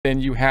then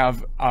you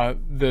have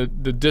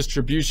the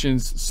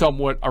distributions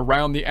somewhat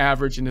around the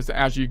average, and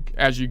as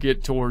you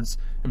get towards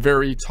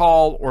very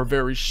tall or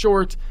very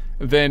short,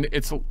 then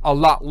it's a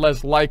lot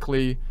less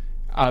likely.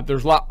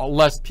 There's a lot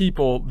less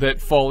people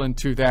that fall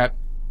into that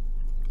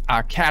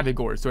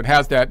category. So it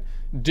has that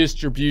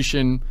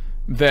distribution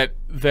that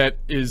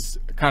is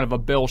kind of a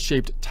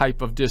bell-shaped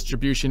type of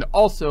distribution.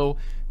 Also,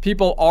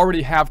 people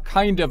already have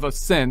kind of a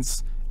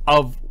sense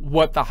of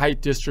what the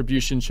height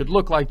distribution should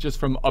look like just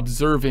from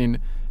observing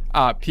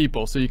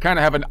people. So you kind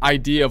of have an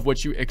idea of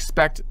what you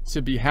expect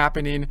to be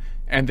happening,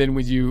 and then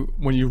when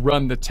you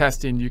run the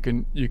testing, you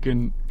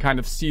can kind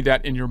of see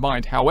that in your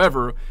mind.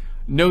 However,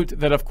 note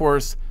that of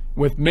course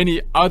with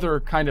many other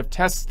kind of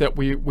tests that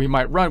we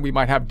might run, we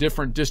might have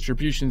different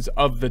distributions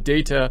of the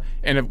data,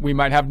 and we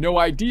might have no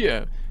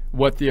idea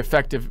what the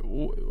effective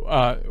what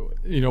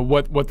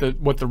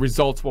the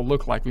results will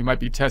look like. We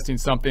might be testing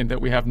something that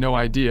we have no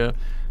idea,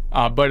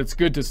 but it's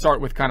good to start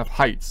with kind of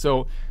height.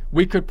 So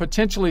we could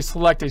potentially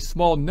select a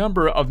small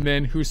number of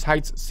men whose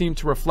heights seem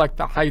to reflect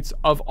the heights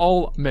of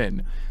all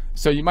men.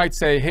 So you might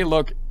say, hey,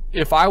 look,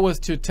 if I was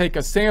to take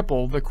a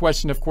sample, the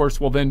question of course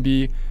will then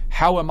be,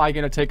 how am I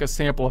going to take a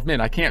sample of men?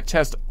 I can't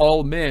test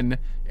all men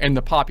in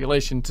the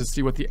population to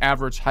see what the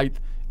average height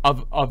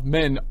of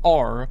men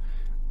are.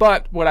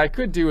 But what I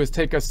could do is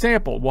take a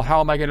sample. Well,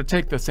 how am I going to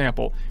take the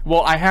sample?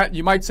 Well,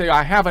 you might say,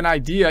 I have an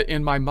idea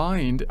in my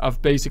mind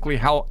of basically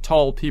how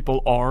tall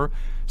people are.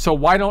 So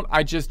why don't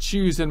I just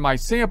choose in my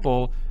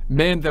sample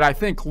men that I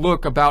think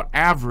look about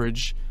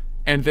average,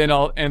 and then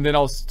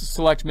I'll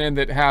select men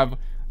that have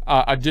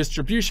a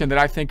distribution that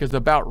I think is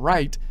about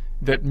right,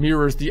 that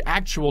mirrors the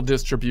actual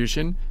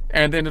distribution,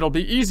 and then it'll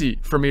be easy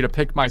for me to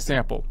pick my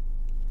sample.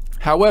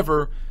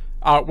 However,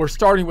 we're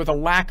starting with a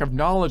lack of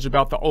knowledge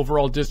about the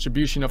overall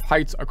distribution of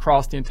heights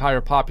across the entire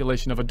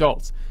population of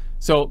adults.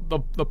 So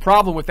the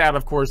problem with that,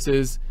 of course,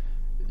 is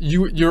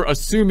you're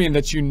assuming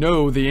that you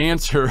know the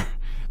answer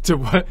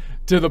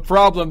to the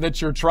problem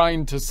that you're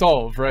trying to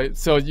solve, right?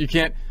 So you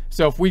can't.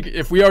 So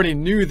if we already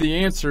knew the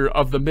answer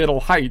of the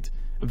middle height,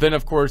 then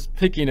of course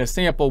picking a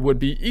sample would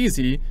be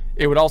easy.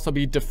 It would also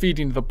be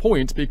defeating the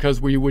point, because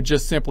we would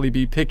just simply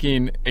be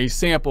picking a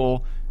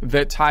sample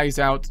that ties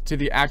out to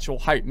the actual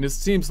height. And this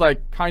seems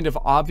like kind of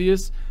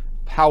obvious.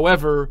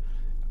 However,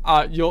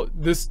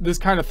 this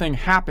kind of thing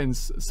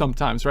happens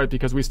sometimes, right?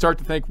 Because we start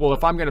to think, well,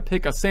 if I'm going to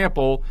pick a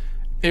sample,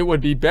 it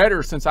would be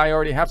better, since I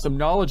already have some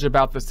knowledge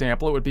about the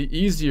sample, it would be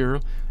easier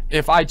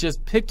if I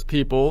just picked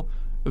people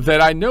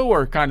that I know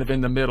are kind of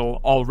in the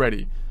middle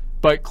already.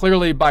 But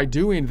clearly by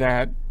doing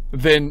that,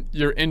 then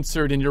you're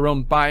inserting your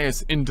own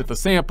bias into the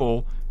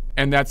sample,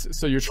 and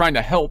so you're trying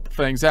to help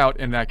things out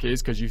in that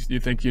case, because you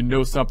think you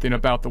know something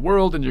about the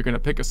world, and you're going to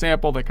pick a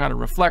sample that kind of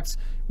reflects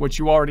what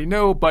you already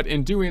know. But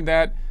in doing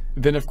that,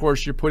 then of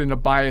course you're putting a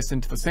bias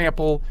into the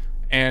sample,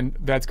 and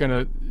that's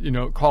going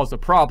to cause a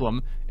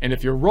problem. And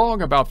if you're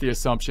wrong about the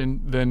assumption,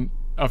 then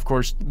of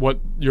course what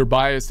your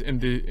bias in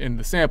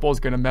the sample is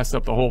going to mess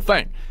up the whole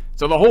thing.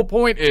 So the whole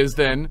point is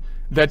then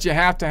that you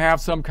have to have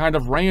some kind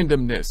of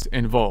randomness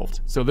involved.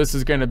 So this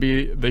is going to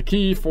be the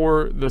key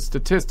for the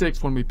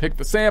statistics. When we pick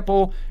the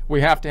sample, we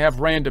have to have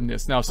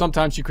randomness. Now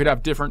sometimes you could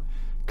have different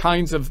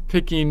kinds of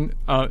picking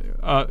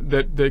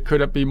that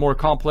could be more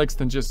complex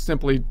than just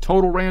simply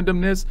total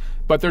randomness,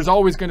 but there's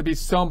always going to be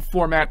some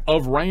format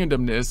of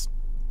randomness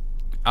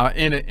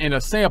in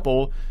a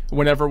sample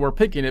whenever we're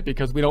picking it,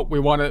 because we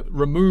want to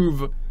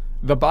remove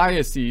the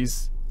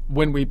biases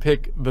when we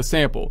pick the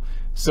sample.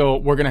 So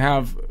we're going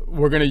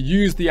to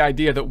use the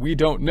idea that we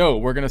don't know.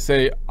 We're going to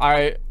say,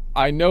 I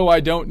know I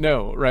don't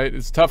know, right?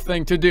 It's a tough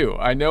thing to do.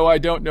 I know I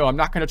don't know. I'm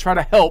not going to try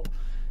to help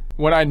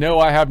when I know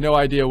I have no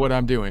idea what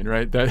I'm doing,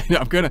 right? That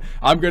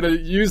I'm going to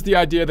use the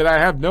idea that I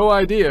have no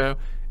idea,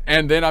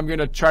 and then I'm going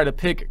to try to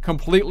pick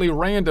completely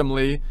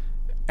randomly,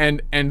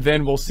 and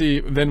then we'll see,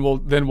 then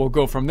we'll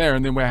go from there,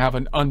 and then we have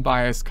an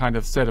unbiased kind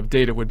of set of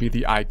data would be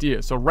the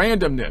idea. So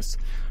randomness.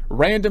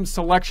 Random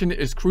selection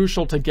is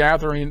crucial to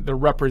gathering the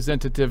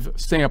representative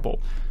sample.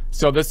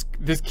 So this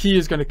key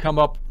is going to come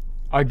up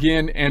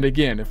again and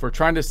again. If we're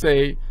trying to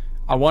say,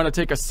 I want to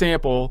take a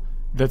sample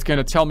that's going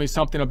to tell me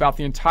something about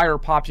the entire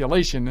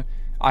population,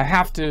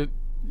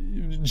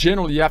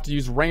 generally you have to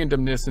use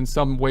randomness in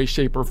some way,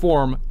 shape, or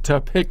form to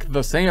pick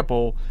the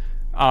sample,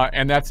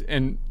 and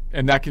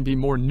that can be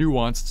more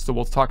nuanced. So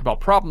we'll talk about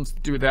problems to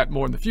do that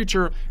more in the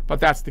future, but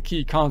that's the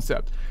key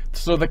concept.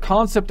 So the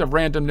concept of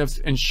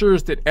randomness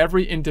ensures that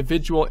every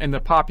individual in the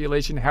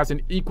population has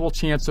an equal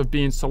chance of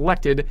being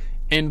selected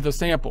in the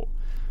sample.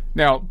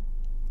 Now,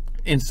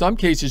 in some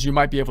cases you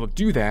might be able to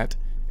do that.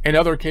 In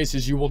other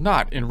cases you will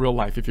not in real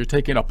life. If you're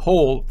taking a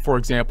poll, for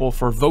example,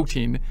 for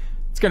voting,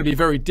 it's going to be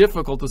very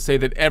difficult to say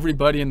that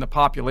everybody in the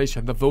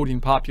population, the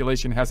voting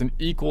population, has an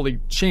equally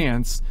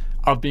chance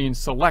of being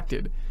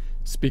selected.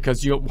 It's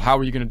because how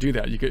are you going to do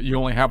that? You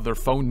only have their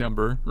phone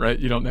number, right?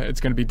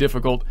 It's going to be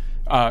difficult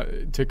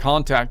to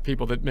contact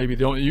people that maybe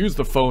don't use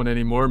the phone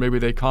anymore. Maybe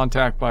they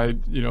contact by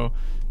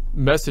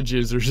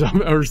messages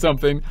or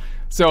something.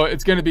 So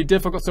it's going to be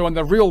difficult. So in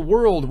the real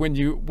world, when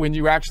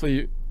you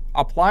actually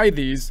apply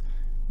these,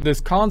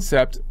 this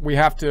concept, we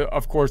have to,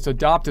 of course,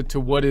 adopt it to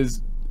what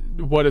is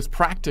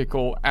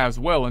practical as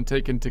well, and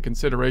take into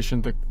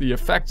consideration the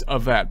effect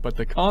of that. But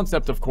the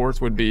concept, of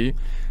course, would be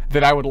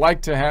that I would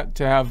like to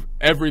have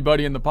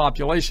everybody in the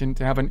population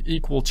to have an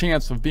equal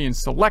chance of being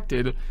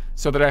selected,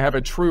 so that I have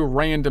a true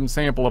random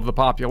sample of the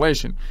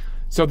population.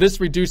 So this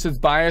reduces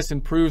bias,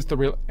 improves the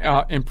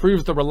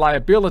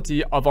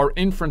reliability of our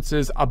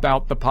inferences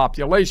about the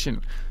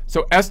population.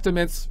 So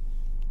estimates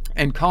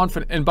and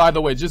and by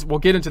the way, we'll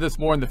get into this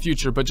more in the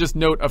future, but just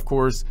note, of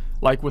course,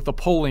 like with the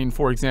polling,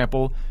 for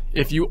example,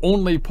 if you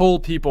only poll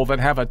people that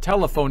have a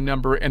telephone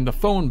number in the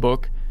phone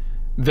book,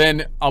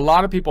 then a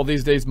lot of people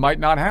these days might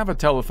not have a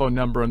telephone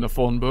number in the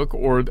phone book,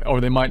 or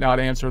they might not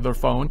answer their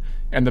phone.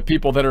 And the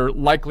people that are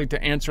likely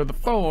to answer the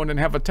phone and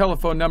have a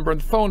telephone number in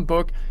the phone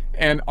book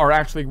and are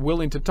actually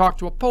willing to talk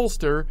to a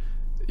pollster,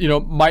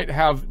 might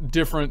have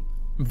different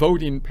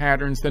voting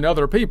patterns than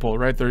other people,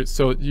 right?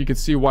 So you can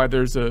see why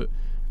there's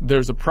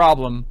a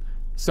problem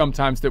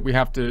sometimes that we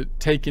have to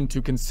take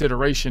into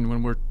consideration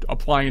when we're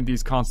applying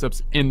these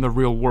concepts in the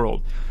real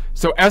world.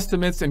 So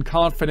estimates and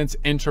confidence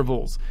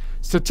intervals.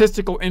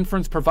 Statistical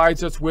inference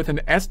provides us with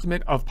an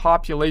estimate of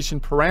population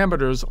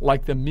parameters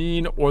like the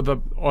mean or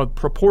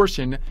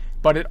proportion,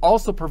 but it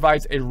also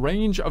provides a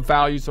range of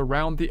values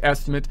around the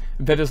estimate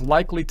that is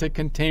likely to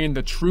contain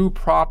the true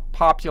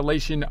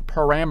population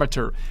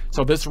parameter.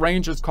 So this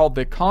range is called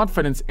the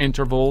confidence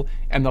interval,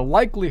 and the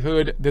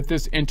likelihood that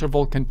this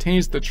interval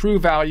contains the true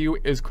value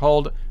is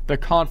called the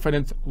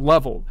confidence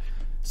level.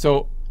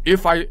 So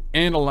if I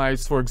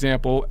analyze, for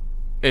example,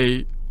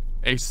 a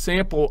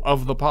sample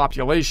of the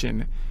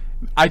population,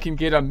 I can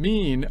get a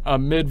mean, a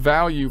mid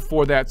value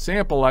for that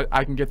sample.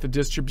 I can get the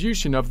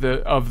distribution of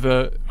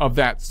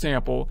that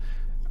sample.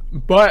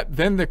 But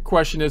then the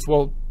question is,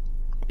 well,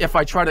 if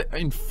I try to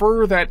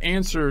infer that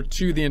answer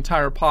to the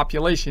entire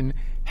population,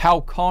 how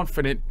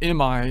confident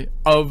am I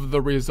of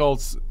the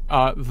results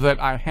that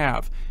I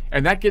have?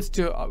 And that gets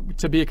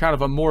to be a kind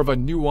of more of a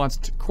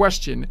nuanced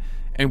question.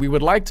 And we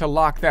would like to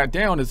lock that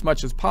down as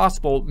much as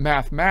possible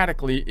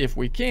mathematically if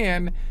we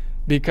can,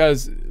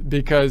 because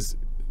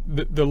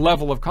the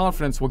level of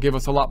confidence will give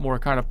us a lot more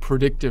kind of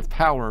predictive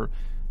power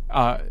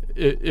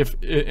if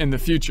in the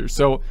future.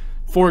 So,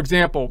 for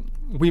example,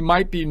 we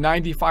might be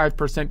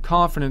 95%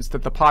 confidence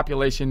that the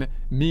population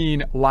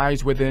mean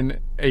lies within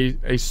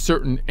a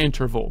certain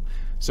interval.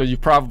 So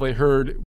you've probably heard